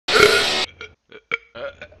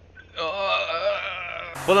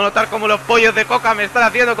Puedo notar cómo los pollos de coca me están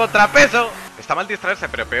haciendo contrapeso. Está mal distraerse,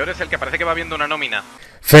 pero peor es el que parece que va viendo una nómina.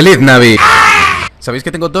 ¡Feliz Navi! ¿Sabéis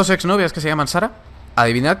que tengo dos exnovias que se llaman Sara?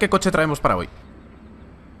 Adivinad qué coche traemos para hoy.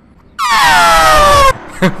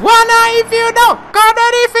 Wanna if you know,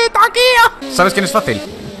 ¿sabes quién es fácil?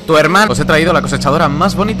 Tu hermano. Os he traído la cosechadora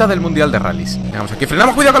más bonita del mundial de rallies. Vamos aquí,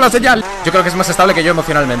 frenamos, cuidado con la señal. Yo creo que es más estable que yo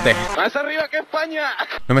emocionalmente. ¡Más arriba que España!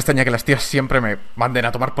 No me extraña que las tías siempre me manden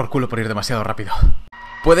a tomar por culo por ir demasiado rápido.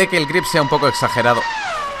 Puede que el grip sea un poco exagerado.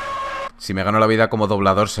 Si me gano la vida como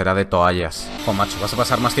doblador será de toallas. Oh, macho, vas a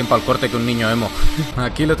pasar más tiempo al corte que un niño emo.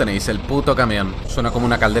 Aquí lo tenéis, el puto camión. Suena como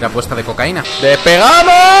una caldera puesta de cocaína.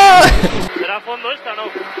 ¡Despegamos! ¿Será a fondo esta, no?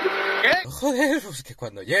 ¿Qué? Joder, pues que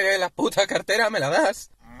cuando llegue la puta cartera me la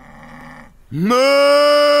das.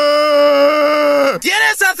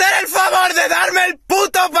 ¿Quieres hacer el favor de darme el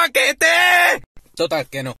puto paquete? Total, que no.